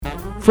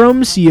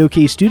From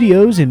COK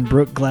Studios in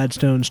Brooke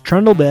Gladstone's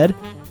Trundlebed,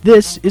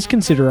 this is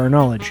Consider Our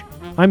Knowledge.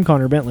 I'm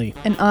Connor Bentley.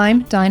 And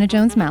I'm Dinah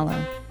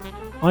Jones-Mallow.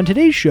 On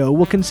today's show,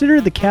 we'll consider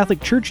the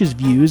Catholic Church's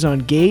views on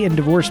gay and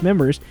divorced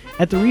members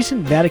at the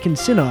recent Vatican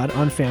Synod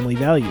on Family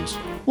Values.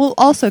 We'll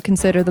also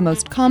consider the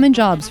most common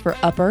jobs for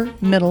upper,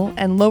 middle,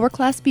 and lower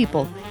class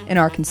people in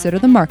our Consider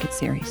the Market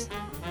series.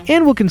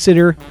 And we'll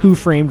consider Who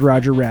Framed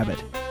Roger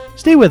Rabbit.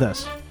 Stay with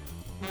us.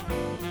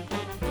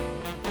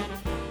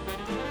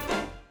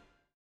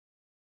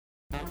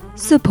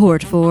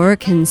 Support for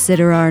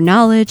Consider Our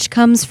Knowledge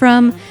comes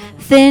from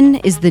Thin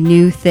is the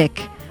New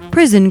Thick,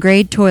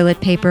 prison-grade toilet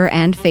paper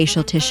and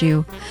facial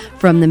tissue,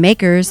 from the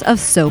makers of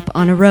Soap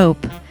on a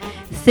Rope.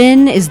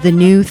 Thin is the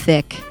New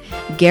Thick,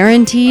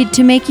 guaranteed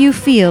to make you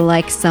feel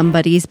like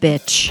somebody's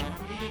bitch.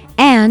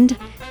 And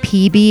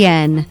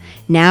PBN,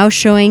 now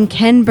showing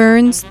Ken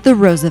Burns' The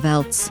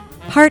Roosevelts,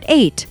 Part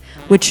 8,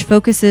 which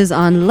focuses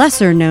on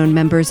lesser-known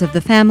members of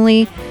the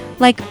family,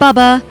 like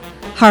Bubba,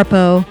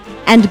 Harpo,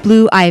 and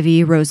Blue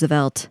Ivy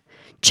Roosevelt.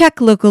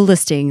 Check local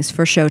listings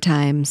for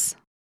showtimes.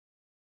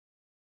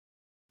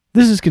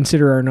 This is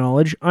Consider Our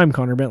Knowledge. I'm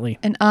Connor Bentley.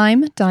 And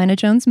I'm Dinah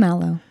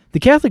Jones-Mallow. The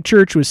Catholic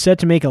Church was set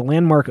to make a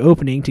landmark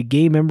opening to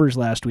gay members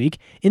last week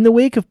in the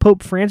wake of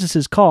Pope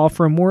Francis's call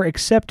for a more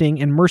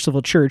accepting and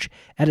merciful church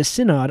at a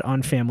synod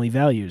on family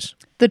values.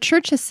 The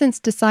church has since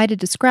decided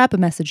to scrap a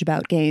message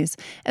about gays,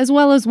 as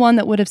well as one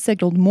that would have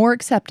signaled more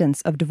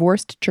acceptance of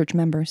divorced church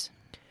members.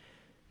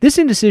 This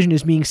indecision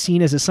is being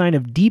seen as a sign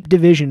of deep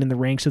division in the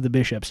ranks of the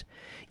bishops.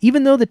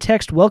 Even though the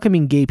text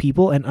welcoming gay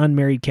people and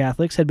unmarried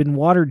Catholics had been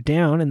watered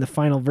down in the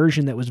final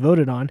version that was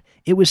voted on,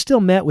 it was still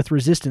met with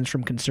resistance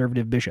from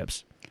conservative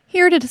bishops.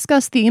 Here to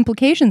discuss the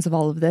implications of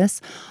all of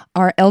this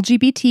are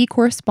LGBT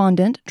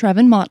correspondent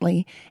Trevin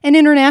Motley and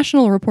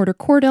international reporter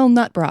Cordell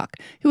Nutbrock,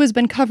 who has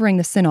been covering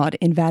the synod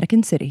in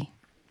Vatican City.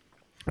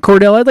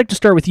 Cordell, I'd like to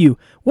start with you.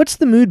 What's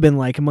the mood been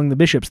like among the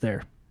bishops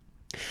there?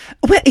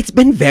 Well, it's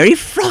been very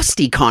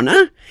frosty,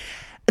 Connor.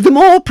 The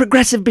more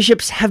progressive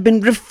bishops have been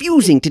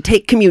refusing to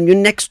take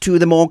communion next to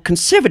the more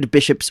conservative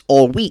bishops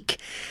all week.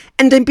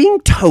 And I'm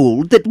being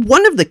told that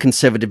one of the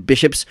conservative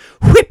bishops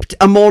whipped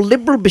a more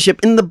liberal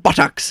bishop in the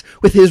buttocks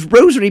with his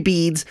rosary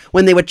beads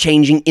when they were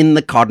changing in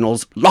the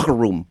cardinal's locker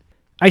room.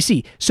 I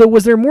see. So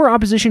was there more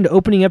opposition to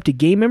opening up to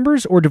gay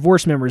members or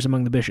divorced members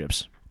among the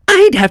bishops?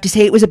 I'd have to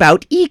say it was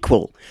about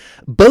equal.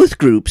 Both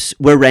groups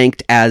were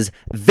ranked as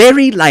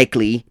very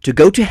likely to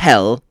go to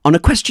hell on a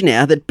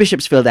questionnaire that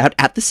bishops filled out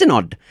at the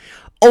synod.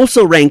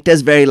 Also ranked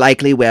as very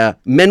likely were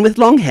men with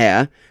long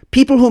hair,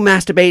 people who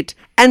masturbate,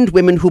 and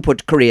women who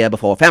put career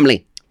before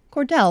family.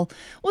 Cordell,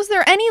 was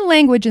there any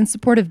language in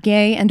support of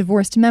gay and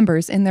divorced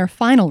members in their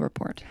final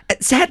report?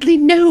 Sadly,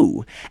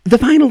 no. The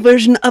final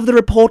version of the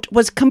report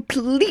was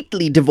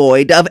completely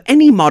devoid of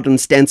any modern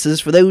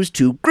stances for those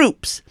two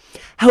groups.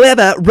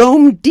 However,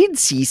 Rome did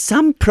see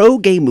some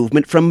pro-gay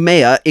movement from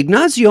Mayor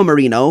Ignazio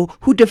Marino,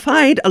 who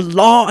defied a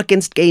law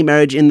against gay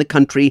marriage in the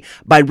country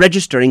by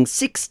registering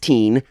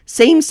 16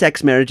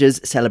 same-sex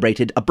marriages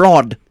celebrated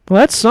abroad.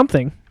 Well, that's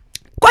something.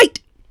 Quite!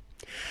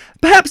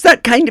 Perhaps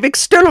that kind of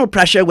external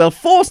pressure will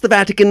force the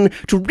Vatican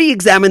to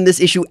re-examine this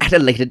issue at a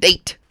later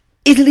date.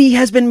 Italy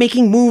has been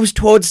making moves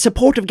towards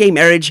support of gay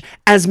marriage,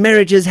 as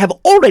marriages have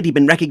already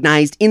been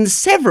recognized in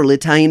several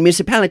Italian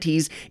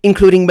municipalities,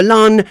 including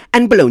Milan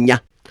and Bologna.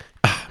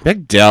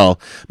 Big deal.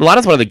 Milan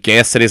is one of the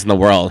gayest cities in the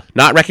world.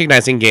 Not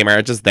recognizing gay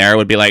marriages there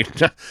would be like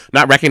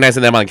not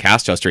recognizing them on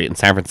Castro Street in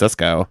San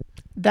Francisco.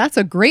 That's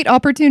a great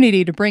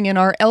opportunity to bring in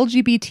our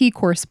LGBT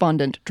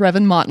correspondent,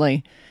 Trevin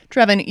Motley.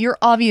 Trevin, you're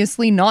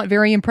obviously not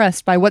very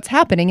impressed by what's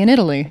happening in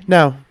Italy.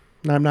 No,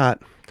 I'm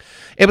not.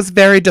 It was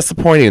very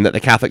disappointing that the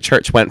Catholic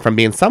Church went from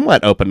being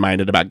somewhat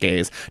open-minded about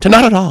gays to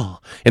not at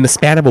all in the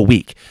span of a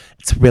week.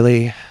 It's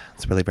really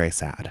very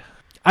sad.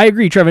 I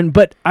agree, Trevin,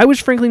 but I was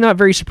frankly not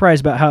very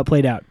surprised about how it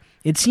played out.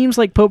 It seems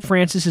like Pope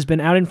Francis has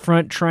been out in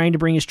front trying to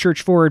bring his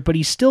church forward, but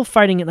he's still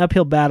fighting an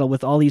uphill battle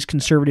with all these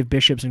conservative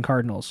bishops and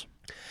cardinals.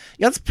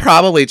 Yeah, that's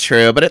probably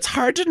true, but it's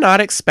hard to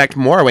not expect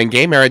more when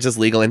gay marriage is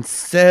legal in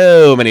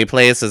so many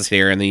places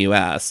here in the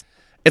U.S.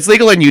 It's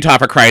legal in Utah,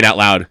 for crying out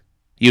loud.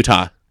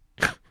 Utah.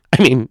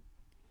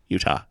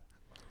 Utah.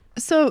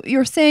 So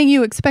you're saying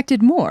you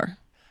expected more?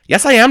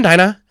 Yes, I am,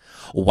 Dinah.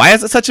 Why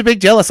is it such a big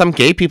deal if some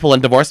gay people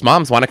and divorced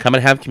moms want to come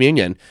and have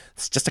communion?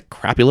 It's just a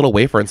crappy little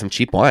wafer and some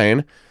cheap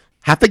wine.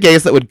 Half the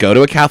gays that would go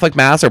to a Catholic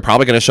mass are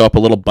probably going to show up a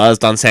little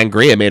buzzed on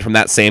sangria made from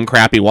that same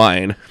crappy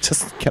wine.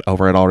 Just get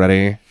over it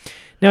already.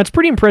 Now, it's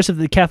pretty impressive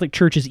that the Catholic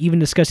Church is even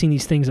discussing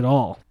these things at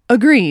all.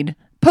 Agreed.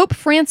 Pope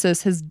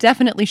Francis has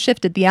definitely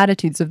shifted the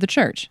attitudes of the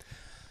church.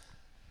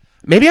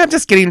 Maybe I'm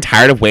just getting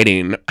tired of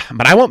waiting,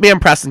 but I won't be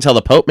impressed until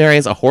the Pope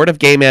marries a horde of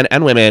gay men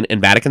and women in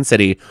Vatican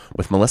City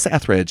with Melissa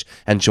Etheridge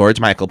and George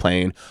Michael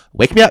playing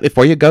Wake Me Up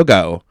Before You Go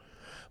Go,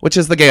 which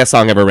is the gayest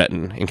song ever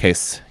written, in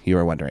case you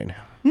were wondering.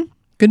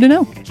 Good to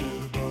know.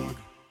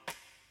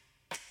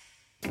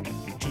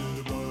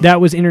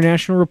 That was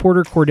international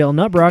reporter Cordell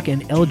Nutbrock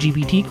and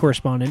LGBT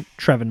correspondent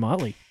Trevin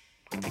Motley.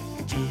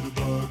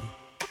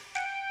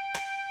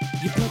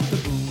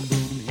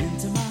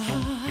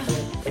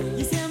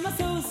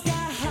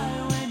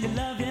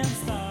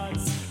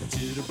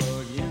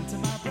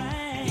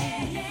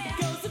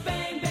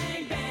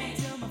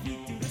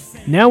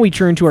 Now we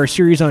turn to our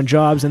series on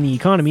jobs and the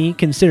economy,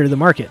 Consider the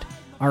Market.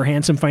 Our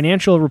handsome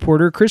financial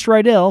reporter, Chris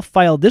Rydell,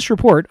 filed this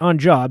report on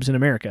jobs in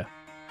America.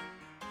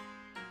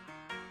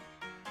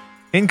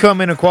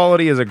 Income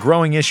inequality is a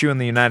growing issue in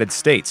the United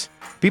States.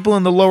 People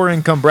in the lower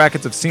income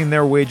brackets have seen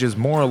their wages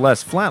more or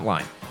less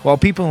flatline, while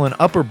people in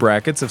upper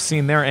brackets have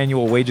seen their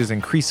annual wages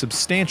increase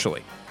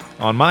substantially.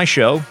 On my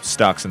show,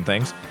 Stocks and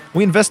Things,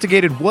 we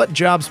investigated what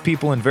jobs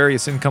people in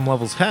various income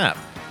levels have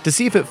to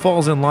see if it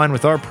falls in line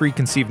with our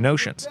preconceived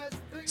notions.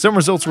 Some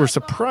results were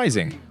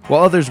surprising,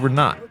 while others were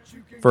not.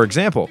 For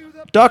example,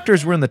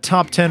 doctors were in the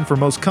top 10 for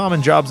most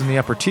common jobs in the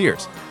upper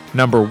tiers.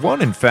 Number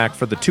 1, in fact,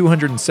 for the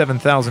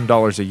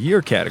 $207,000 a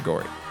year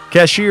category.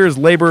 Cashiers,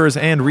 laborers,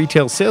 and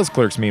retail sales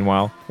clerks,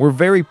 meanwhile, were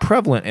very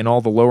prevalent in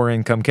all the lower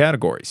income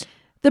categories.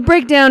 The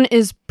breakdown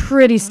is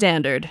pretty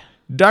standard.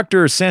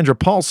 Dr. Sandra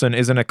Paulson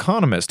is an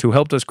economist who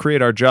helped us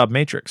create our job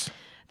matrix.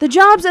 The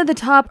jobs at the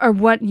top are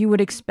what you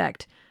would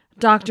expect.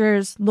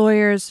 Doctors,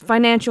 lawyers,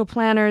 financial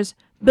planners,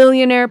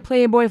 billionaire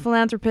playboy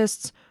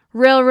philanthropists,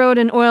 railroad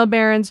and oil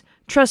barons,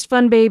 trust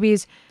fund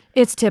babies.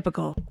 It's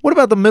typical. What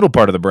about the middle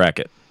part of the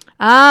bracket?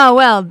 Ah,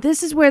 well,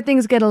 this is where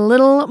things get a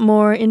little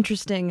more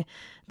interesting.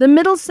 The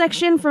middle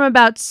section, from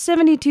about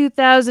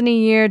 $72,000 a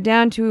year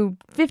down to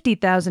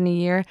 $50,000 a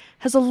year,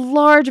 has a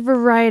large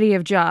variety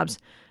of jobs.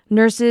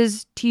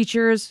 Nurses,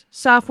 teachers,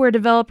 software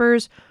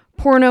developers,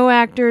 porno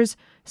actors,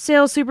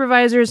 sales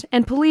supervisors,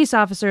 and police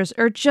officers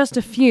are just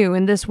a few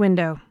in this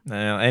window.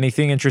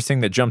 Anything interesting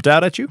that jumped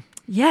out at you?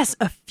 Yes,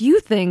 a few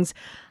things.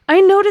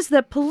 I noticed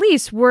that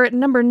police were at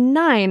number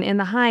 9 in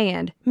the high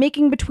end,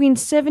 making between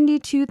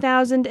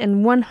 $72,000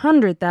 and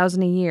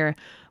 $100,000 a year,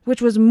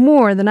 which was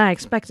more than I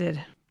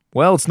expected.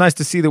 Well, it's nice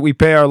to see that we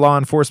pay our law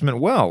enforcement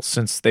well,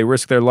 since they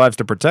risk their lives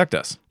to protect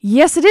us.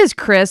 Yes, it is,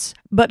 Chris,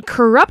 but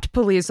corrupt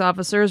police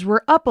officers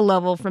were up a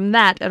level from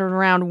that at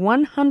around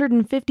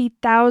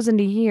 $150,000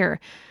 a year.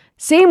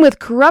 Same with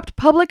corrupt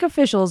public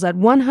officials at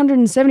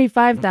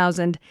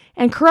 $175,000,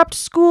 and corrupt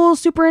school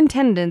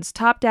superintendents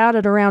topped out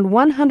at around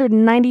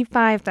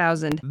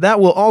 $195,000. That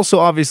will also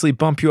obviously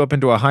bump you up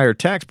into a higher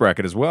tax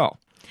bracket as well.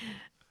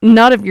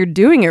 Not if you're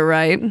doing it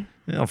right.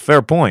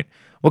 Fair point.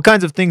 What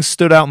kinds of things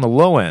stood out in the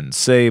low end,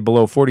 say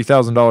below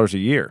 $40,000 a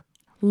year?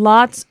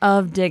 Lots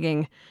of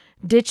digging.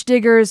 Ditch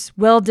diggers,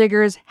 well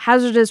diggers,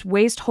 hazardous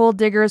waste hole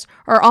diggers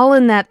are all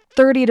in that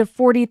 $30,000 to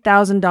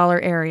 $40,000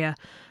 area.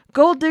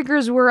 Gold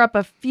diggers were up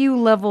a few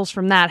levels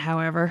from that,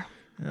 however.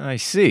 I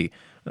see.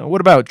 What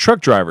about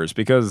truck drivers?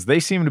 Because they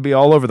seem to be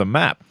all over the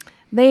map.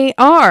 They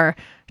are.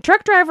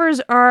 Truck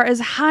drivers are as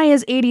high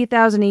as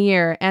 $80,000 a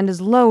year and as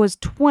low as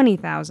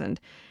 $20,000.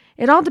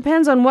 It all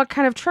depends on what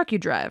kind of truck you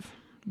drive.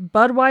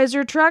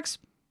 Budweiser trucks,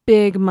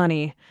 big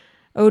money.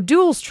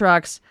 O'Doul's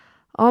trucks,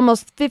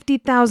 almost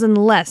 $50,000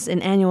 less in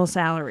annual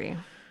salary.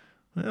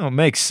 Well,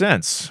 makes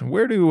sense.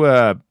 Where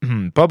do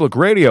public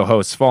radio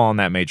hosts fall on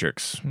that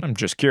matrix? I'm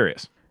just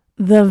curious.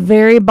 The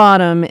very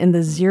bottom in the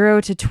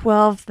 $0 to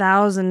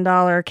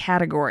 $12,000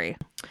 category.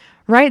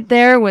 Right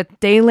there with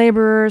day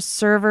laborers,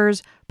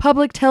 servers,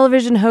 public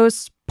television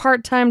hosts,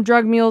 part-time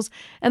drug mules,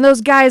 and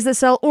those guys that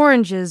sell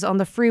oranges on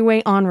the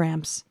freeway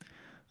on-ramps.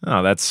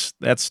 Oh, that's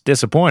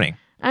disappointing.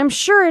 I'm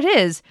sure it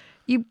is.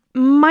 You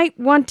might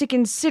want to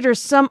consider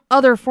some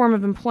other form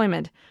of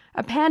employment.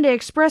 A Panda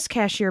Express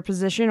cashier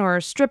position or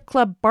a strip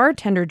club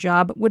bartender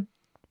job would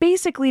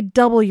basically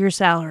double your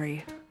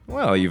salary.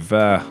 Well, you've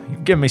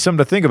given me something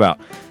to think about.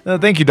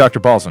 Thank you,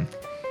 Dr. Paulson.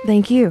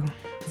 Thank you.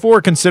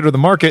 For Consider the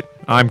Market,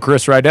 I'm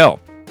Chris Rydell.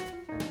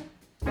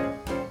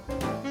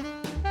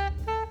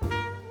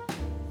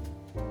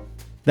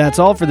 That's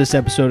all for this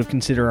episode of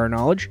Consider Our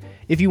Knowledge.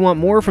 If you want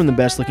more from the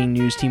best-looking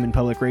news team in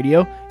public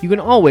radio, you can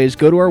always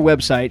go to our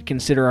website,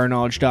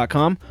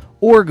 considerourknowledge.com,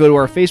 or go to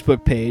our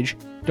Facebook page.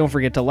 Don't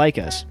forget to like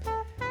us.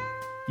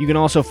 You can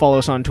also follow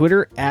us on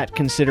Twitter at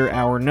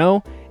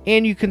ConsiderOurKnow,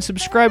 and you can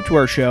subscribe to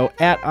our show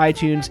at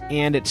iTunes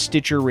and at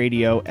Stitcher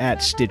Radio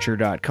at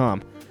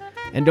Stitcher.com.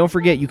 And don't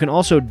forget, you can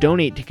also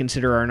donate to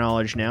Consider Our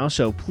Knowledge now,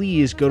 so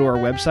please go to our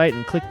website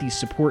and click the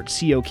Support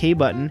COK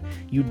button.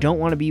 You don't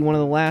want to be one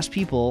of the last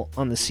people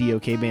on the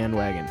COK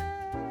bandwagon.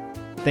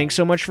 Thanks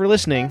so much for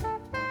listening.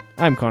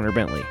 I'm Connor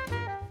Bentley.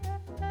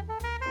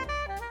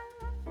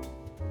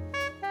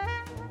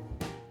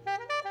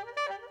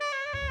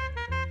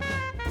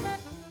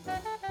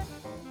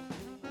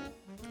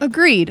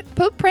 Agreed.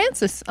 Pope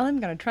Francis. I'm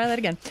going to try that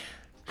again.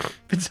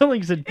 It sounded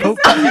like you said Pope.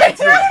 No, it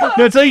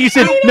sounded like you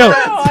said Pope.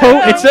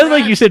 It sounded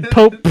like you said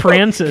Pope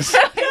Francis.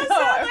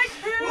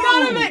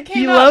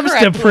 He loves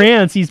to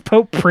prance. He's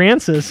Pope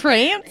Francis.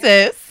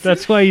 Francis.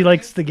 That's why he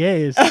likes the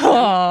gays.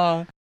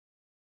 Oh.